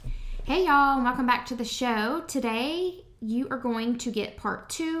Hey y'all, and welcome back to the show. Today you are going to get part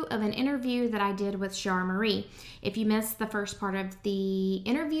 2 of an interview that I did with Char. If you missed the first part of the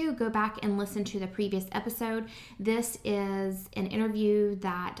interview, go back and listen to the previous episode. This is an interview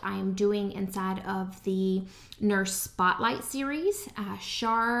that I am doing inside of the Nurse Spotlight series.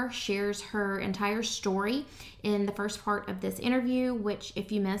 Char shares her entire story in the first part of this interview, which if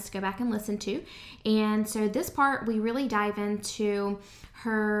you missed, go back and listen to. And so this part, we really dive into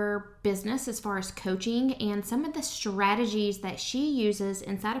her business as far as coaching and some of the strategies that she uses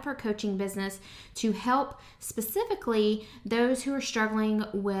inside of her coaching business to help specifically those who are struggling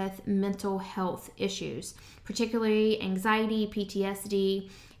with mental health issues, particularly anxiety,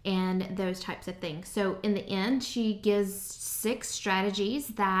 PTSD, and those types of things. So in the end, she gives 6 strategies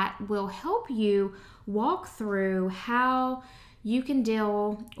that will help you walk through how you can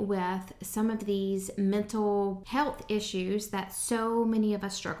deal with some of these mental health issues that so many of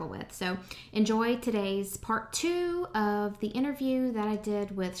us struggle with. So enjoy today's part 2 of the interview that I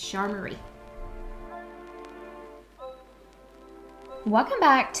did with Char. Welcome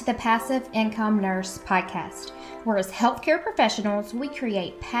back to the Passive Income Nurse Podcast, where as healthcare professionals, we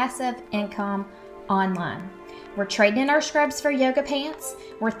create passive income online. We're trading in our scrubs for yoga pants,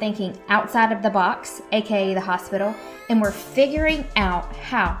 we're thinking outside of the box, aka the hospital, and we're figuring out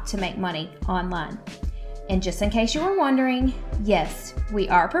how to make money online. And just in case you were wondering, yes, we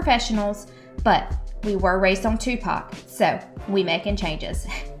are professionals, but we were raised on Tupac, so we making changes.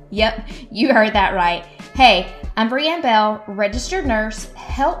 Yep, you heard that right. Hey, I'm Brianne Bell, registered nurse,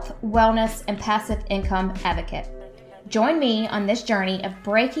 health, wellness, and passive income advocate. Join me on this journey of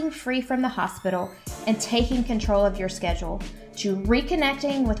breaking free from the hospital and taking control of your schedule, to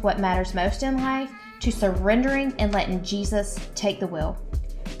reconnecting with what matters most in life, to surrendering and letting Jesus take the wheel.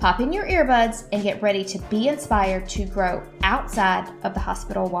 Pop in your earbuds and get ready to be inspired to grow outside of the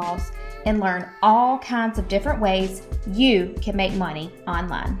hospital walls and learn all kinds of different ways you can make money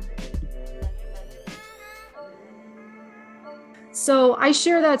online. So I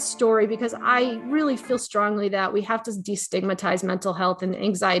share that story because I really feel strongly that we have to destigmatize mental health and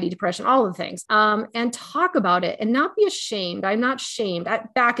anxiety, depression, all of the things, and talk about it and not be ashamed. I'm not shamed.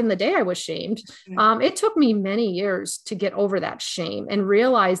 Back in the day, I was shamed. It took me many years to get over that shame and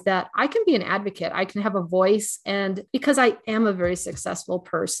realize that I can be an advocate. I can have a voice, and because I am a very successful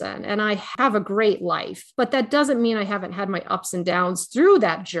person and I have a great life, but that doesn't mean I haven't had my ups and downs through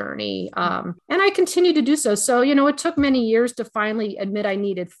that journey. And I continue to do so. So, it took many years to finally admit I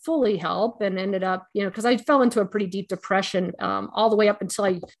needed fully help, and ended up, because I fell into a pretty deep depression all the way up until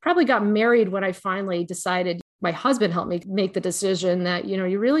I probably got married, when I finally decided. My husband helped me make the decision that,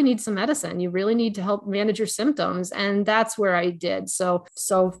 you really need some medicine. You really need to help manage your symptoms. And that's where I did. So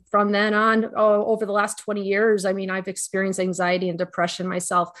from then on, over the last 20 years, I've experienced anxiety and depression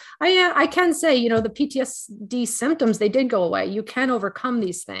myself. I can say, the PTSD symptoms, they did go away. You can overcome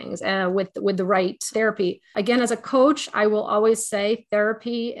these things with the right therapy. Again, as a coach, I will always say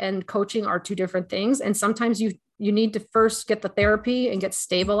therapy and coaching are 2 different things. And sometimes you need to first get the therapy and get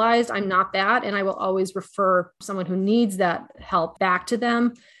stabilized. I'm not that. And I will always refer someone who needs that help back to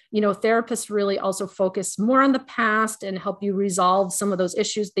them. Therapists really also focus more on the past and help you resolve some of those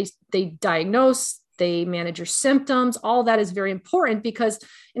issues. They diagnose, they manage your symptoms. All that is very important, because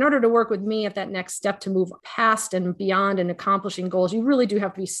in order to work with me at that next step to move past and beyond and accomplishing goals, you really do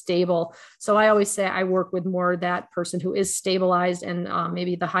have to be stable. So I always say I work with more that person who is stabilized and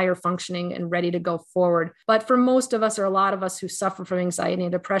maybe the higher functioning and ready to go forward. But for most of us, or a lot of us who suffer from anxiety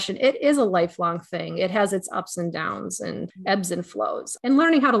and depression, it is a lifelong thing. It has its ups and downs and ebbs and flows, and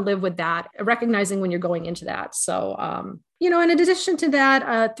learning how to live with that, recognizing when you're going into that. So, in addition to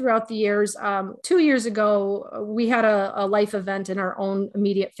that, throughout the years, 2 years ago, we had a life event in our own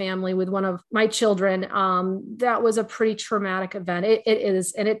immediate family with one of my children. That was a pretty traumatic event. It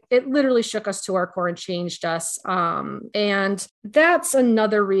is, and it literally shook us to our core and changed us. And that's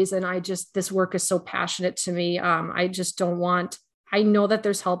another reason this work is so passionate to me. I know that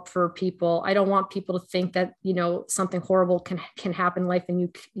there's help for people. I don't want people to think that, something horrible can happen in life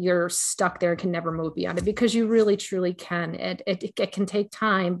and you're stuck there and can never move beyond it, because you really, truly can. It can take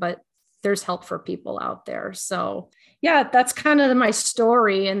time, but there's help for people out there. So yeah, that's kind of my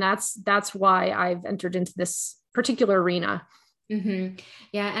story. And that's why I've entered into this particular arena. Mm-hmm.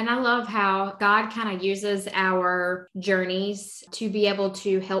 Yeah. And I love how God kind of uses our journeys to be able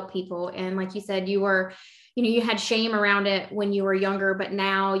to help people. And like you said, you had shame around it when you were younger, but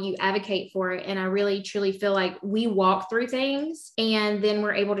now you advocate for it. And I really, truly feel like we walk through things and then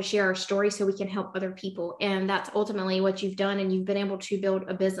we're able to share our story so we can help other people. And that's ultimately what you've done. And you've been able to build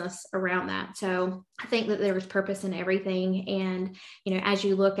a business around that. So I think that there was purpose in everything. And, as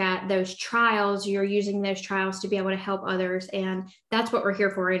you look at those trials, you're using those trials to be able to help others. And that's what we're here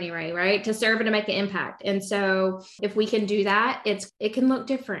for anyway, right? To serve and to make an impact. And so if we can do that, it can look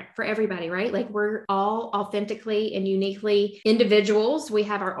different for everybody, right? Like we're all authentically and uniquely individuals. We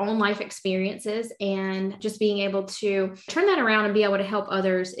have our own life experiences, and just being able to turn that around and be able to help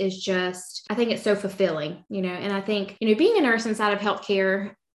others is just, I think it's so fulfilling, and I think, being a nurse inside of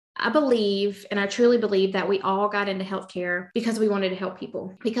healthcare, I believe, and I truly believe, that we all got into healthcare because we wanted to help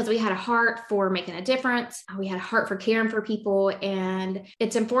people, because we had a heart for making a difference. We had a heart for caring for people. And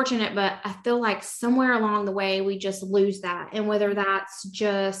it's unfortunate, but I feel like somewhere along the way, we just lose that. And whether that's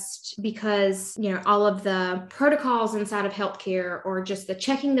just because, all of the protocols inside of healthcare, or just the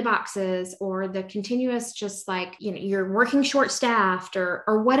checking the boxes, or the continuous, just like, you're working short staffed,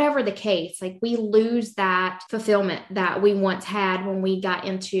 or whatever the case, like we lose that fulfillment that we once had when we got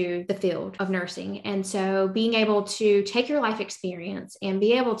into the field of nursing. And so being able to take your life experience and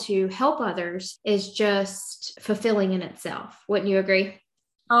be able to help others is just fulfilling in itself. Wouldn't you agree?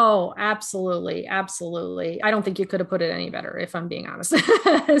 Oh, absolutely. Absolutely. I don't think you could have put it any better, if I'm being honest.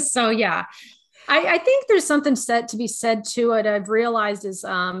 So yeah, I think there's something to be said to it. I've realized is,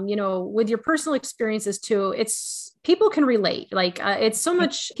 with your personal experiences too, it's people can relate. Like it's so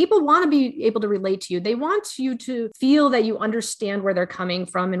much, people want to be able to relate to you. They want you to feel that you understand where they're coming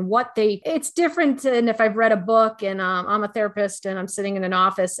from and it's different. And if I've read a book and I'm a therapist and I'm sitting in an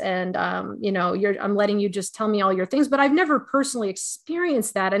office and, I'm letting you just tell me all your things, but I've never personally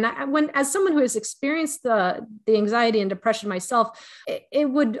experienced that. And as someone who has experienced the anxiety and depression myself, it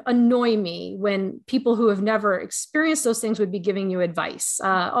would annoy me when people who have never experienced those things would be giving you advice.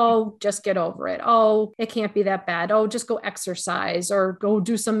 Oh, just get over it. Oh, it can't be that bad. Oh, just go exercise or go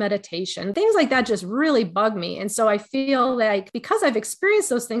do some meditation. Things like that just really bug me. And so I feel like because I've experienced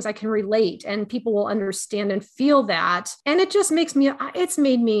those things, I can relate and people will understand and feel that. And it just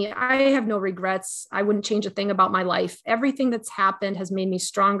I have no regrets. I wouldn't change a thing about my life. Everything that's happened has made me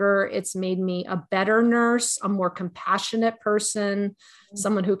stronger. It's made me a better nurse, a more compassionate person,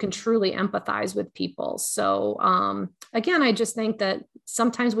 someone who can truly empathize with people. So again, I just think that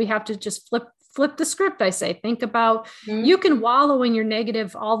sometimes we have to just flip the script. I say, think about, you can wallow in your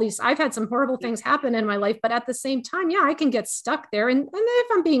negative, I've had some horrible things happen in my life, but at the same time, yeah, I can get stuck there. And if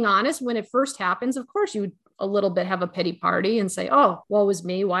I'm being honest, when it first happens, of course you a little bit have a pity party and say, oh, woe is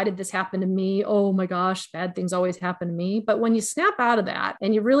me. Why did this happen to me? Oh my gosh, bad things always happen to me. But when you snap out of that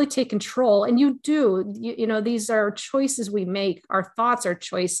and you really take control, and these are choices we make. Our thoughts are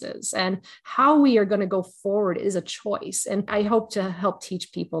choices, and how we are going to go forward is a choice. And I hope to help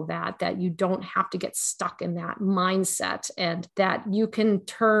teach people that you don't have to get stuck in that mindset, and that you can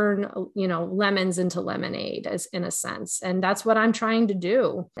turn, lemons into lemonade, as in a sense. And that's what I'm trying to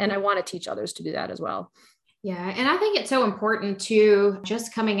do. And I want to teach others to do that as well. Yeah. And I think it's so important to,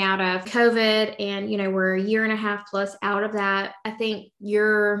 just coming out of COVID and, we're a year and a half plus out of that. I think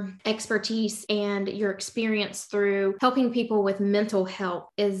your expertise and your experience through helping people with mental health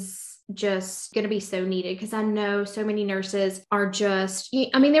is just going to be so needed, because I know so many nurses are just,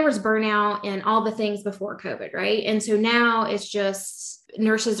 there was burnout and all the things before COVID, right? And so now it's just,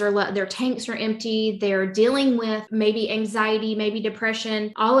 nurses their tanks are empty. They're dealing with maybe anxiety, maybe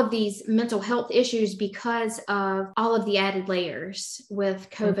depression, all of these mental health issues because of all of the added layers with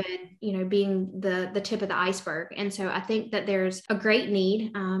COVID, being the tip of the iceberg. And so I think that there's a great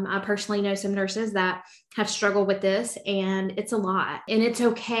need. I personally know some nurses that have struggled with this, and it's a lot. And it's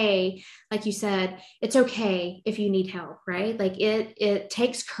okay. Like you said, it's okay if you need help, right? Like it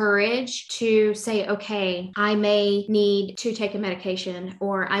takes courage to say, okay, I may need to take a medication,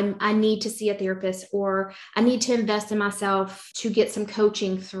 or I need to see a therapist, or I need to invest in myself to get some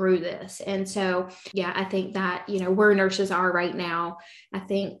coaching through this. And so, yeah, I think that, where nurses are right now, I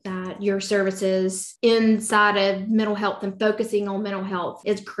think that your services inside of mental health and focusing on mental health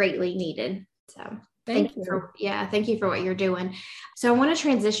is greatly needed. So thank you for what you're doing. So I want to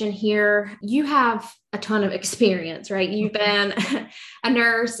transition here. You have a ton of experience, right? You've been a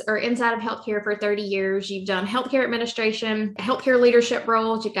nurse or inside of healthcare for 30 years. You've done healthcare administration, healthcare leadership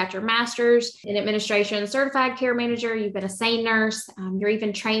roles. You've got your master's in administration, certified care manager. You've been a SANE nurse. You're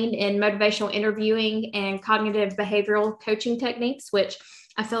even trained in motivational interviewing and cognitive behavioral coaching techniques, which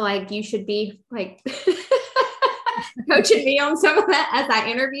I feel like you should be like coaching me on some of that as I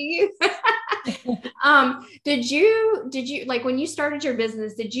interview you. Did you like when you started your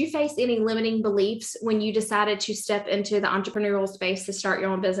business, did you face any limiting beliefs when you decided to step into the entrepreneurial space to start your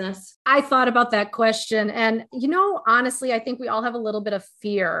own business? I thought about that question. And, honestly, I think we all have a little bit of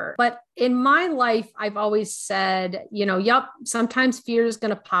fear. But in my life, I've always said, yep, sometimes fear is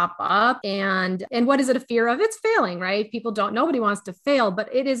going to pop up. And what is it a fear of? It's failing, right? Nobody wants to fail,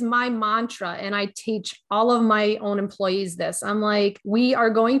 but it is my mantra. And I teach all of my own employees this. I'm like, we are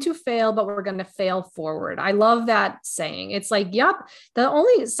going to fail, but we're going to fail forward. I love that saying. It's like, yep,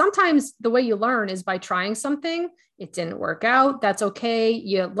 sometimes the way you learn is by trying something. It didn't work out. That's okay.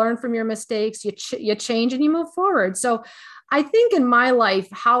 You learn from your mistakes, you change and you move forward. So I think in my life,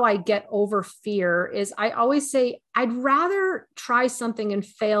 how I get over fear is I always say, I'd rather try something and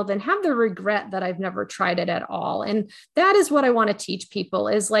fail than have the regret that I've never tried it at all. And that is what I want to teach people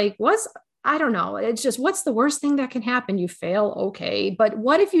is like, I don't know. It's just, what's the worst thing that can happen? You fail. Okay. But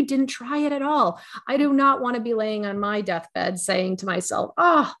what if you didn't try it at all? I do not want to be laying on my deathbed saying to myself,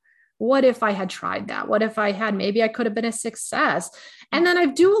 oh, what if I had tried that? What if maybe I could have been a success? And then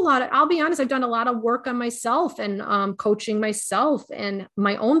I'll be honest, I've done a lot of work on myself and coaching myself and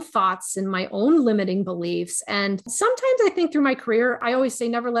my own thoughts and my own limiting beliefs. And sometimes I think through my career, I always say,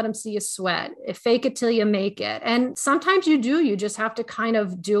 never let them see you sweat. Fake it till you make it. And sometimes you just have to kind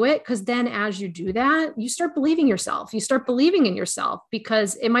of do it. Because then as you do that, you start believing yourself. You start believing in yourself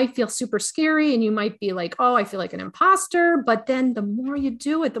because it might feel super scary and you might be like, oh, I feel like an imposter. But then the more you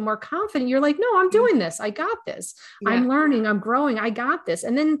do it, the more confident you're like, no, I'm doing this. I got this. Yeah. I'm learning. I'm growing. I got this.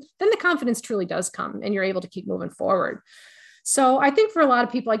 And then the confidence truly does come and you're able to keep moving forward. So I think for a lot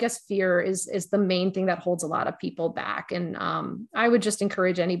of people, I guess fear is the main thing that holds a lot of people back. And I would just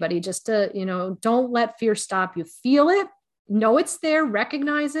encourage anybody just to, don't let fear stop you. Feel it, know it's there,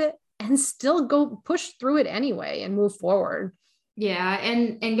 recognize it, and still go push through it anyway and move forward. Yeah.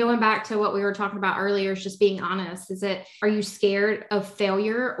 And going back to what we were talking about earlier is just being honest. Are you scared of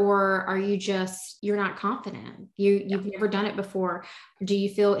failure or are you're not confident? You've never done it before. Do you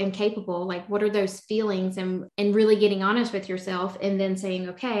feel incapable? Like, what are those feelings and really getting honest with yourself and then saying,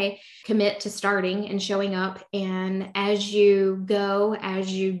 okay, commit to starting and showing up. And as you go,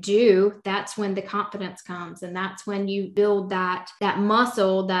 as you do, that's when the confidence comes. And that's when you build that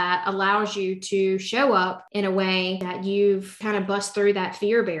muscle that allows you to show up in a way that you've kind of bust through that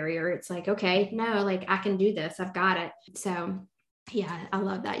fear barrier. It's like, okay, no, like I can do this. I've got it. So yeah, I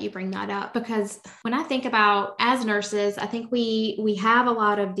love that you bring that up because when I think about as nurses, I think we have a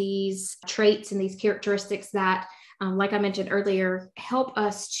lot of these traits and these characteristics that, like I mentioned earlier, help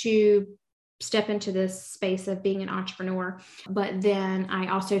us to step into this space of being an entrepreneur. But then I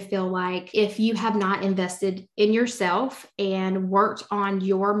also feel like if you have not invested in yourself and worked on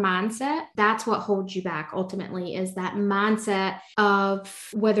your mindset, that's what holds you back ultimately is that mindset of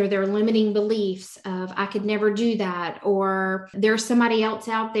whether they're limiting beliefs of I could never do that, or there's somebody else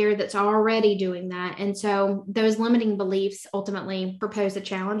out there that's already doing that. And so those limiting beliefs ultimately propose a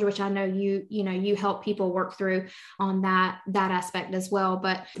challenge, which I know you help people work through on that aspect as well.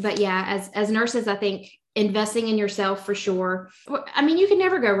 But yeah, as nurses, I think investing in yourself for sure. I mean, you can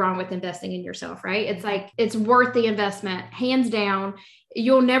never go wrong with investing in yourself, right? It's like, it's worth the investment, hands down.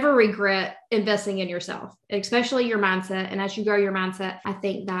 You'll never regret investing in yourself, especially your mindset. And as you grow your mindset, I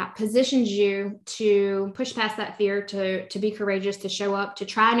think that positions you to push past that fear, to be courageous, to show up, to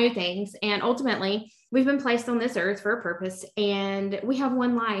try new things. And ultimately, we've been placed on this earth for a purpose and we have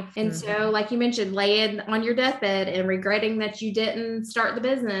one life. And so like you mentioned, laying on your deathbed and regretting that you didn't start the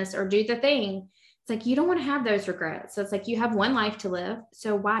business or do the thing. It's like, you don't want to have those regrets. So it's like, you have one life to live.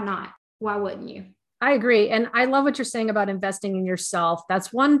 So why not? Why wouldn't you? I agree. And I love what you're saying about investing in yourself.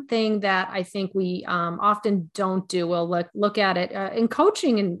 That's one thing that I think we often don't do. We'll look at it in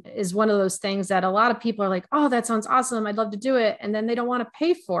coaching is one of those things that a lot of people are like, oh, that sounds awesome. I'd love to do it. And then they don't want to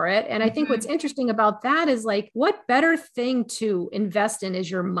pay for it. And I think what's interesting about that is like, what better thing to invest in is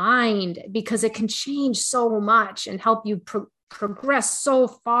your mind, because it can change so much and help you progress so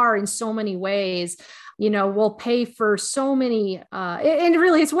far in so many ways. We'll pay for so many, and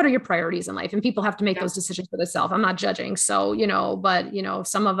really it's what are your priorities in life? And people have to make those decisions for themselves. I'm not judging. So, but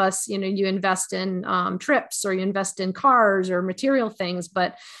some of us, you invest in trips or you invest in cars or material things,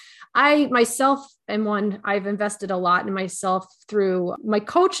 but I myself am one, I've invested a lot in myself through my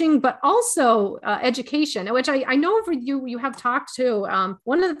coaching, but also education, which I know for you have talked to.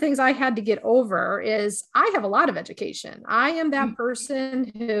 One of the things I had to get over is I have a lot of education. I am that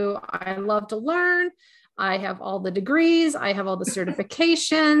person who I love to learn. I have all the degrees. I have all the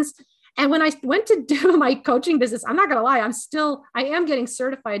certifications. And when I went to do my coaching business, I'm not going to lie, I am getting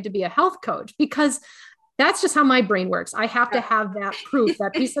certified to be a health coach because that's just how my brain works. I have to have that proof,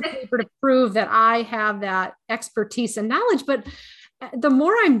 that piece of paper to prove that I have that expertise and knowledge. But the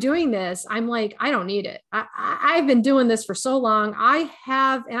more I'm doing this, I'm like, I don't need it. I've been doing this for so long. And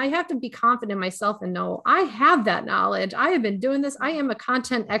I have to be confident in myself and know I have that knowledge. I have been doing this. I am a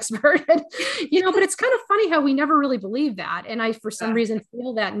content expert, but it's kind of funny how we never really believe that. And I, for some reason,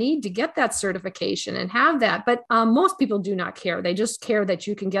 feel that need to get that certification and have that. But most people do not care. They just care that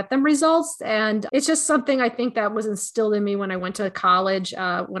you can get them results. And it's just something I think that was instilled in me when I went to college.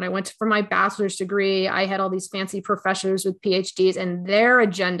 When I went for my bachelor's degree, I had all these fancy professors with PhDs, and their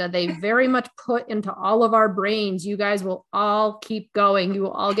agenda, they very much put into all of our brains. You guys will all keep going. You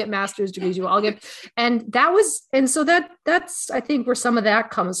will all get master's degrees. You will all get, so that's, I think, where some of that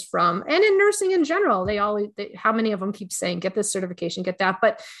comes from. And in nursing in general, how many of them keep saying, get this certification, get that.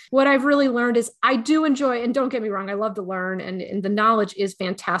 But what I've really learned is I do enjoy, and don't get me wrong, I love to learn, and the knowledge is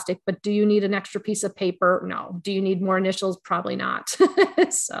fantastic, but do you need an extra piece of paper? No. Do you need more initials? Probably not.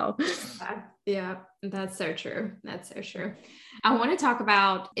 So. Yeah, that's so true. That's so true. I want to talk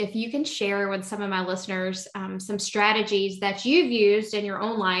about, if you can share with some of my listeners some strategies that you've used in your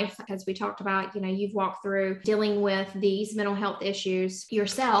own life, because we talked about, you've walked through dealing with these mental health issues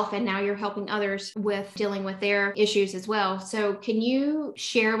yourself, and now you're helping others with dealing with their issues as well. So can you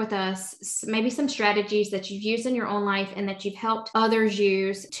share with us maybe some strategies that you've used in your own life and that you've helped others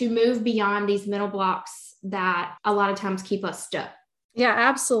use to move beyond these mental blocks that a lot of times keep us stuck? Yeah,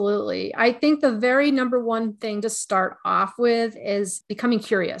 absolutely. I think the very number one thing to start off with is becoming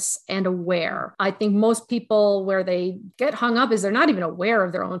curious and aware. I think most people, where they get hung up, is they're not even aware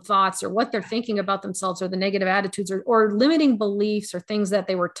of their own thoughts or what they're thinking about themselves, or the negative attitudes or limiting beliefs or things that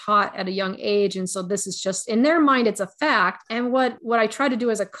they were taught at a young age. And so this is just, in their mind, it's a fact. And what I try to do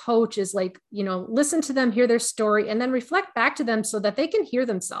as a coach is listen to them, hear their story, and then reflect back to them so that they can hear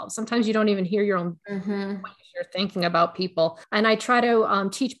themselves. Sometimes you don't even hear your own you're thinking about people. And I try to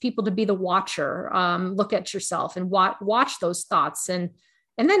teach people to be the watcher, look at yourself and watch those thoughts, and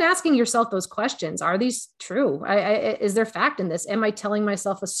then asking yourself those questions. Are these true? Is there fact in this? Am I telling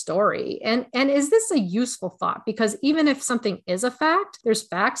myself a story? And is this a useful thought? Because even if something is a fact, there's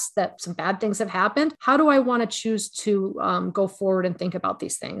facts that some bad things have happened. How do I want to choose to go forward and think about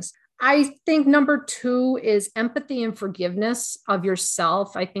these things? I think number 2 is empathy and forgiveness of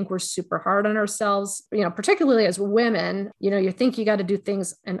yourself. I think we're super hard on ourselves, particularly as women. You think you got to do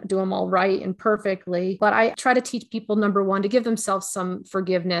things and do them all right and perfectly. But I try to teach people, number 1, to give themselves some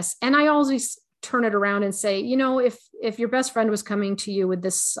forgiveness. And I always turn it around and say, if your best friend was coming to you with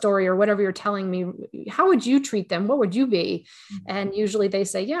this story or whatever you're telling me, how would you treat them? What would you be? And usually they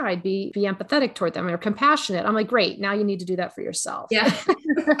say, yeah, I'd be empathetic toward them or compassionate. I'm like, great. Now you need to do that for yourself. Yeah,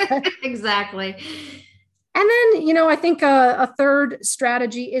 exactly. And then, I think a third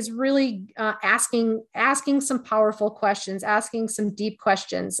strategy is really asking some powerful questions, asking some deep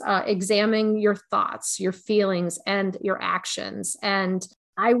questions, examining your thoughts, your feelings, and your actions. And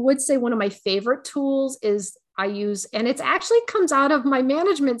I would say one of my favorite tools is I use, and it actually comes out of my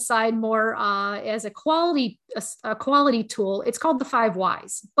management side more as a quality tool. It's called the 5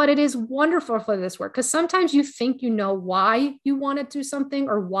 whys, but it is wonderful for this work, because sometimes you think you know why you want to do something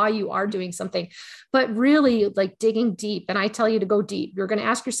or why you are doing something, but really digging deep. And I tell you to go deep. You're going to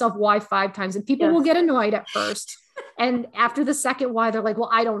ask yourself why 5 times, and people will get annoyed at first. And after the second why, they're like, well,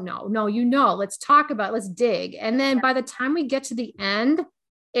 I don't know. No, let's talk about it. Let's dig. And then by the time we get to the end,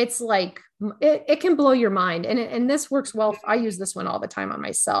 it's like, it can blow your mind. And this works well. I use this one all the time on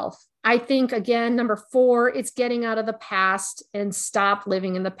myself. I think, again, number 4, it's getting out of the past and stop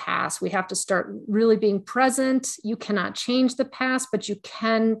living in the past. We have to start really being present. You cannot change the past, but you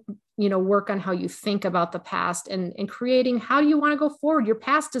can, work on how you think about the past and creating, how do you want to go forward? Your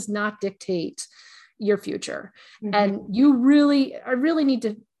past does not dictate your future. And I really need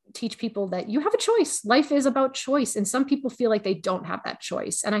to teach people that you have a choice. Life is about choice. And some people feel like they don't have that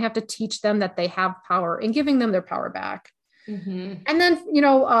choice. And I have to teach them that they have power and giving them their power back. And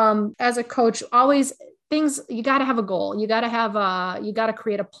then, as a coach, always you got to have a goal. You got to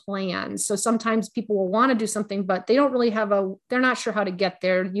create a plan. So sometimes people will want to do something, but they don't really they're not sure how to get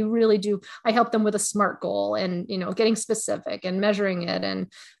there. You really do. I help them with a SMART goal and, getting specific and measuring it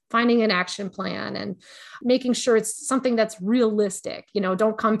and finding an action plan and making sure it's something that's realistic.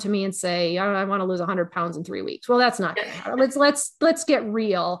 Don't come to me and say, I want to lose 100 pounds in 3 weeks. Well, that's not going to happen. Let's get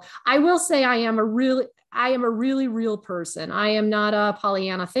real. I will say I am a really real person. I am not a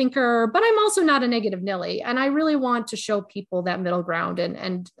Pollyanna thinker, but I'm also not a negative Nelly. And I really want to show people that middle ground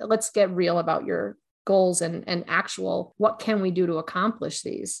and let's get real about your goals and actual, what can we do to accomplish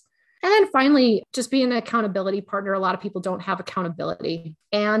these? And then finally, just being an accountability partner. A lot of people don't have accountability.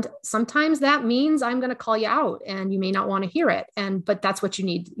 And sometimes that means I'm going to call you out and you may not want to hear it. But that's what you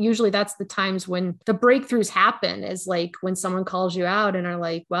need. Usually that's the times when the breakthroughs happen, is like when someone calls you out and are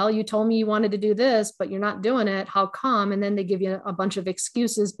like, well, you told me you wanted to do this, but you're not doing it. How come? And then they give you a bunch of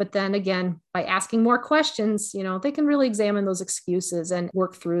excuses. But then again, by asking more questions, they can really examine those excuses and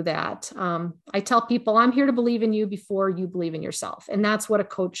work through that. I tell people, I'm here to believe in you before you believe in yourself. And that's what a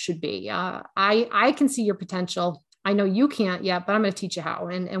coach should be. I can see your potential. I know you can't yet, but I'm going to teach you how,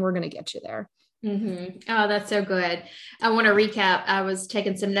 and we're going to get you there. Mm-hmm. Oh, that's so good. I want to recap. I was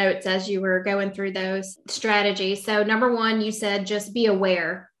taking some notes as you were going through those strategies. So number one, you said, just be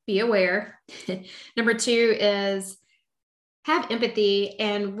aware. Number two is have empathy.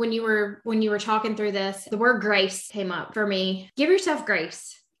 And when you were talking through this, the word grace came up for me. Give yourself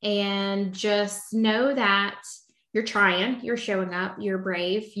grace and just know that you're trying, you're showing up, you're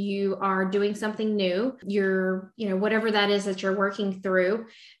brave, you are doing something new, you're, whatever that is that you're working through,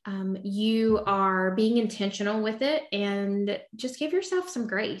 you are being intentional with it, and just give yourself some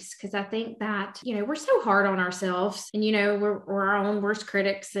grace. Cause I think that, we're so hard on ourselves, and, we're our own worst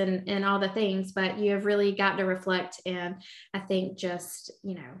critics and all the things, but you have really got to reflect. And I think just,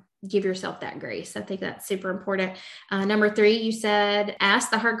 give yourself that grace. I think that's super important. Number three, you said, ask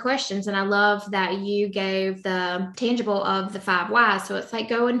the hard questions. And I love that you gave the tangible of the 5 whys. So it's like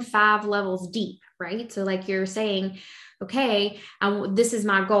going 5 levels deep, right? So like you're saying, okay, this is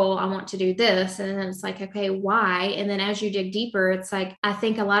my goal. I want to do this. And then it's like, okay, why? And then as you dig deeper, it's like, I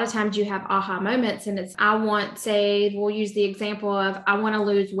think a lot of times you have aha moments, and we'll use the example of, I want to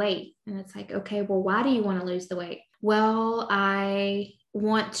lose weight. And it's like, okay, well, why do you want to lose the weight? Well, I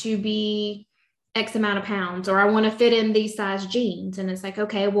want to be X amount of pounds, or I want to fit in these size jeans. And it's like,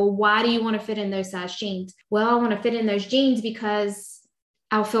 okay, well, why do you want to fit in those size jeans? Well, I want to fit in those jeans because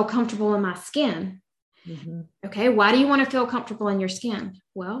I'll feel comfortable in my skin. Mm-hmm. Okay, why do you want to feel comfortable in your skin?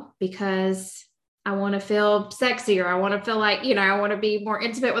 Well, because I want to feel sexier. I want to feel like, I want to be more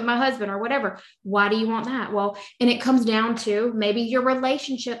intimate with my husband or whatever. Why do you want that? Well, and it comes down to maybe your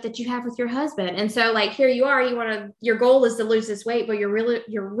relationship that you have with your husband. And so like, here you are, your goal is to lose this weight, but your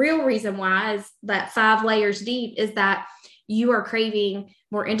real reason why is that 5 layers deep, is that you are craving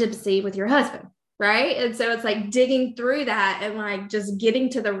more intimacy with your husband. Right. And so it's like digging through that and like just getting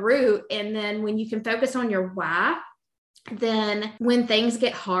to the root. And then when you can focus on your why, then when things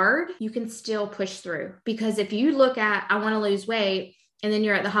get hard, you can still push through. Because if you look at, I want to lose weight, and then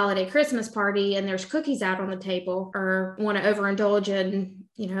you're at the holiday Christmas party and there's cookies out on the table, or want to overindulge in,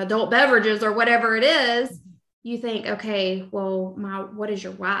 adult beverages or whatever it is, you think, okay, well, what is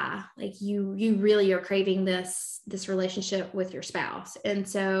your why? Like you really are craving this relationship with your spouse. And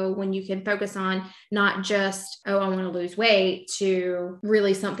so when you can focus on not just, oh, I want to lose weight, to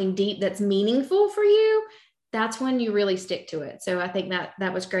really something deep that's meaningful for you, that's when you really stick to it. So I think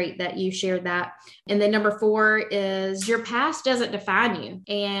that was great that you shared that. And then number 4 is, your past doesn't define you,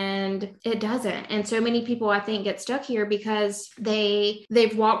 and it doesn't. And so many people, I think, get stuck here because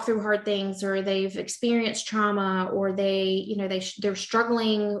they've walked through hard things, or they've experienced trauma, or they're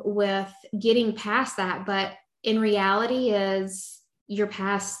struggling with getting past that. But in reality is, your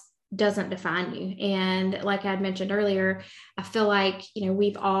past doesn't define you. And like I had mentioned earlier, I feel like,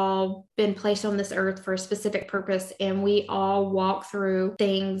 we've all been placed on this earth for a specific purpose, and we all walk through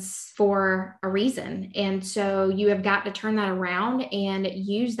things for a reason. And so you have got to turn that around and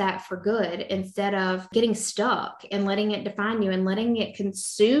use that for good, instead of getting stuck and letting it define you and letting it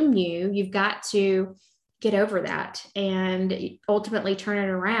consume you. You've got to get over that and ultimately turn it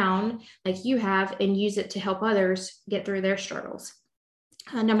around like you have, and use it to help others get through their struggles.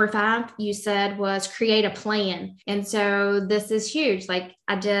 Number 5, you said, was create a plan. And so this is huge. Like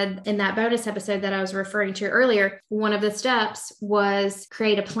I did in that bonus episode that I was referring to earlier, one of the steps was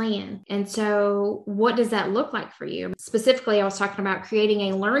create a plan. And so what does that look like for you? Specifically, I was talking about creating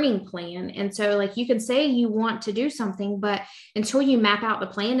a learning plan. And so like, you can say you want to do something, but until you map out the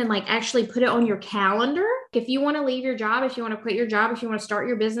plan and like actually put it on your calendar, if you want to leave your job, if you want to quit your job, if you want to start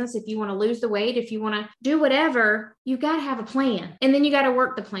your business, if you want to lose the weight, if you want to do whatever, you got to have a plan. And then you got to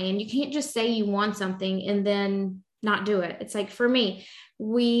work the plan. You can't just say you want something and then not do it. It's like, for me,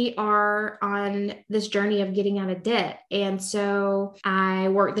 we are on this journey of getting out of debt. And so I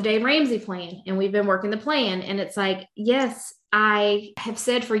worked the Dave Ramsey plan, and we've been working the plan. And it's like, yes, I have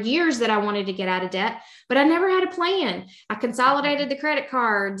said for years that I wanted to get out of debt, but I never had a plan. I consolidated the credit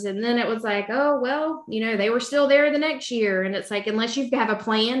cards, and then it was like, oh, well, they were still there the next year. And it's like, unless you have a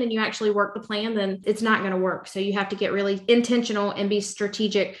plan and you actually work the plan, then it's not going to work. So you have to get really intentional and be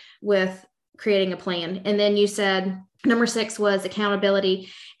strategic with creating a plan. And then you said, Number 6 was accountability.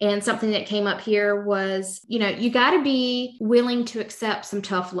 And something that came up here was, you got to be willing to accept some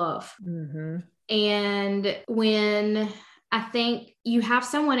tough love. Mm-hmm. And when I think you have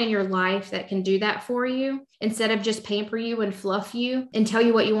someone in your life that can do that for you, instead of just pamper you and fluff you and tell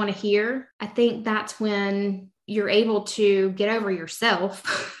you what you want to hear, I think that's when you're able to get over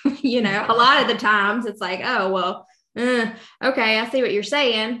yourself. A lot of the times it's like, oh, well, okay, I see what you're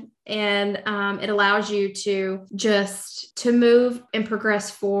saying. And it allows you to just to move and progress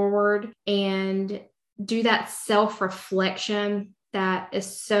forward and do that self-reflection that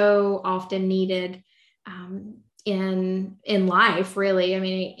is so often needed in life, really. I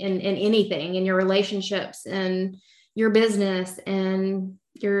mean, in anything, in your relationships and your business and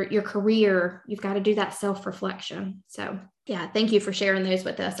your career, you've got to do that self-reflection. So yeah, thank you for sharing those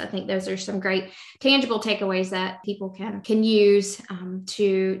with us. I think those are some great tangible takeaways that people can use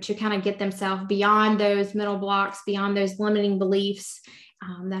to kind of get themselves beyond those mental blocks, beyond those limiting beliefs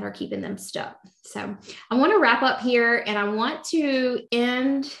that are keeping them stuck. So I want to wrap up here, and I want to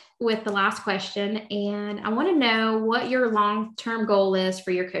end with the last question. And I want to know what your long-term goal is for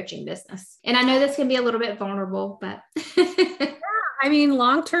your coaching business. And I know this can be a little bit vulnerable, but I mean,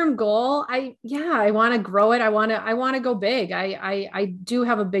 long-term goal, I want to grow it. I want to go big. I do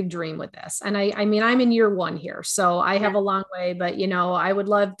have a big dream with this. And I mean, I'm in year 1 here, so I have a long way, but I would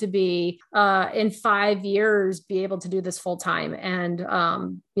love to be, in 5 years, be able to do this full time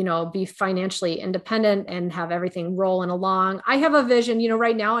and, be financially independent and have everything rolling along. I have a vision,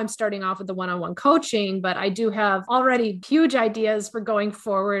 right now I'm starting off with the one-on-one coaching, but I do have already huge ideas for going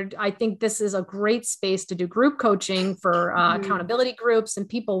forward. I think this is a great space to do group coaching for accountability groups and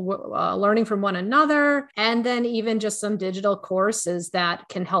people learning from one another. And then even just some digital courses that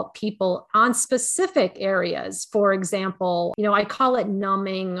can help people on specific areas. For example, I call it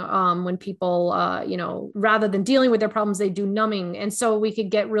numbing, when people, rather than dealing with their problems, they do numbing. And so we could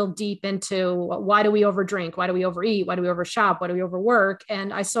get real deep into why do we overdrink? Why do we overeat? Why do we overshop? Why do we overwork?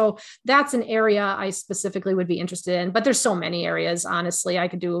 So that's an area I specifically would be interested in, but there's so many areas. Honestly, I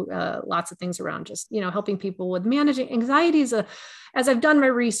could do lots of things around just, helping people with managing anxiety. As I've done my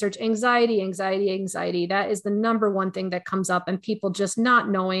research, anxiety, that is the number one thing that comes up, and people just not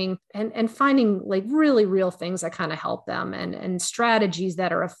knowing and finding like really real things that kind of help them and strategies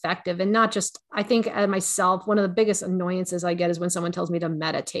that are effective. And not just, I think myself, one of the biggest annoyances I get is when someone tells me to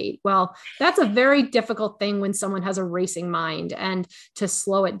meditate. Well, that's a very difficult thing when someone has a racing mind, and to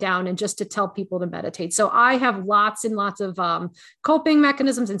slow it down and just to tell people to meditate. So I have lots and lots of coping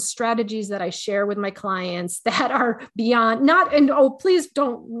mechanisms and strategies that I share with my clients that are beyond please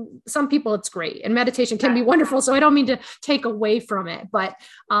don't, some people it's great and meditation can be wonderful. So I don't mean to take away from it, but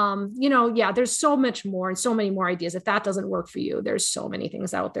there's so much more and so many more ideas. If that doesn't work for you, there's so many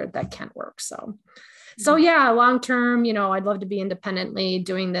things out there that can work. So yeah, long-term, I'd love to be independently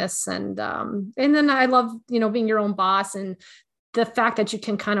doing this. And then I love, being your own boss, and the fact that you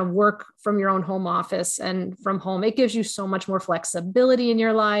can kind of work from your own home office and from home, it gives you so much more flexibility in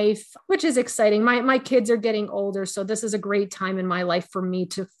your life, which is exciting. My kids are getting older, so this is a great time in my life for me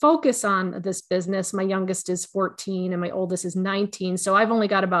to focus on this business. My youngest is 14 and my oldest is 19. So I've only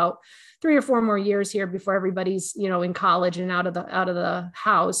got about 3 or 4 more years here before everybody's, in college and out of the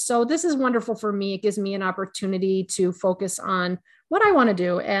house. So this is wonderful for me. It gives me an opportunity to focus on what I want to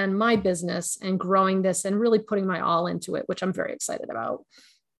do and my business and growing this and really putting my all into it, which I'm very excited about.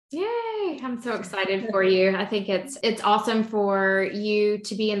 Yay. I'm so excited for you. I think it's awesome for you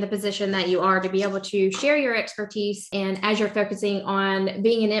to be in the position that you are, to be able to share your expertise. And as you're focusing on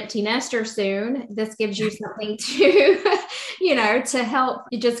being an empty nester soon, this gives you something to, to help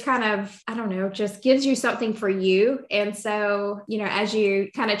you just kind of, I don't know, just gives you something for you. And so, as you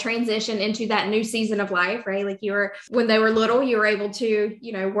kind of transition into that new season of life, right? Like when they were little, you were able to,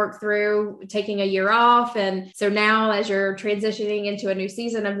 work through taking a year off. And so now as you're transitioning into a new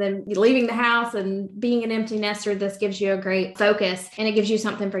season of them leaving the house and being an empty nester, this gives you a great focus, and it gives you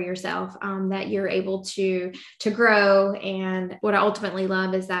something for yourself that you're able to grow. And what I ultimately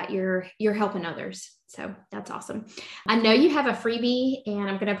love is that you're helping others. So that's awesome. I know you have a freebie, and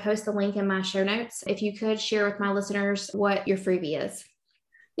I'm going to post the link in my show notes. If you could share with my listeners what your freebie is.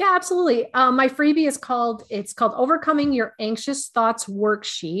 Yeah, absolutely. My freebie is called Overcoming Your Anxious Thoughts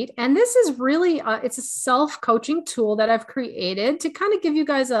Worksheet. And this is really, it's a self-coaching tool that I've created to kind of give you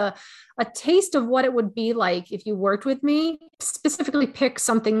guys a taste of what it would be like if you worked with me. Specifically pick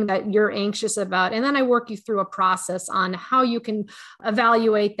something that you're anxious about. And then I work you through a process on how you can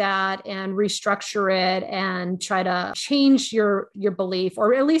evaluate that and restructure it and try to change your belief,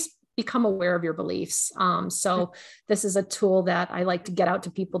 or at least become aware of your beliefs. So this is a tool that I like to get out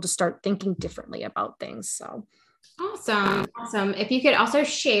to people to start thinking differently about things. So Awesome. Awesome. If you could also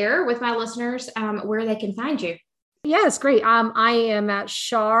share with my listeners where they can find you. Yes, great. I am at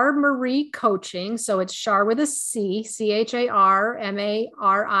Char Marie Coaching. So it's Char with a C, CHARMARIE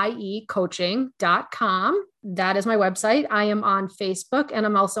coaching.com. That is my website. I am on Facebook and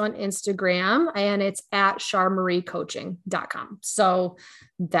I'm also on Instagram, and it's at charmariecoaching.com. So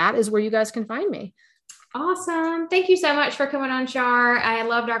that is where you guys can find me. Awesome. Thank you so much for coming on, Char. I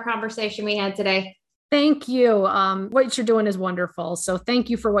loved our conversation we had today. Thank you. What you're doing is wonderful. So thank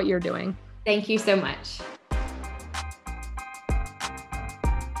you for what you're doing. Thank you so much.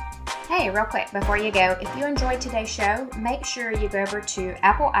 Hey, real quick, before you go, if you enjoyed today's show, make sure you go over to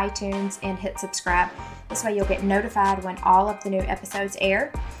Apple iTunes and hit subscribe. This way you'll get notified when all of the new episodes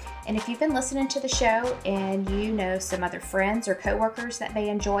air. And if you've been listening to the show and you know some other friends or coworkers that may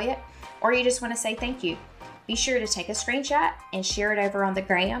enjoy it, or you just want to say thank you, be sure to take a screenshot and share it over on the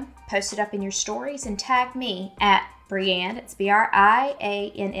gram, post it up in your stories, and tag me at Brianne, it's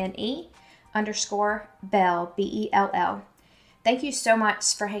BRIANNE _Bell, BELL. Thank you so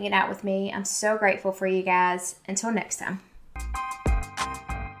much for hanging out with me. I'm so grateful for you guys. Until next time.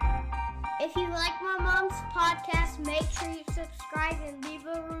 If you like my mom's podcast, make sure you subscribe and leave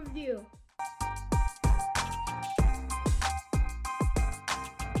a review.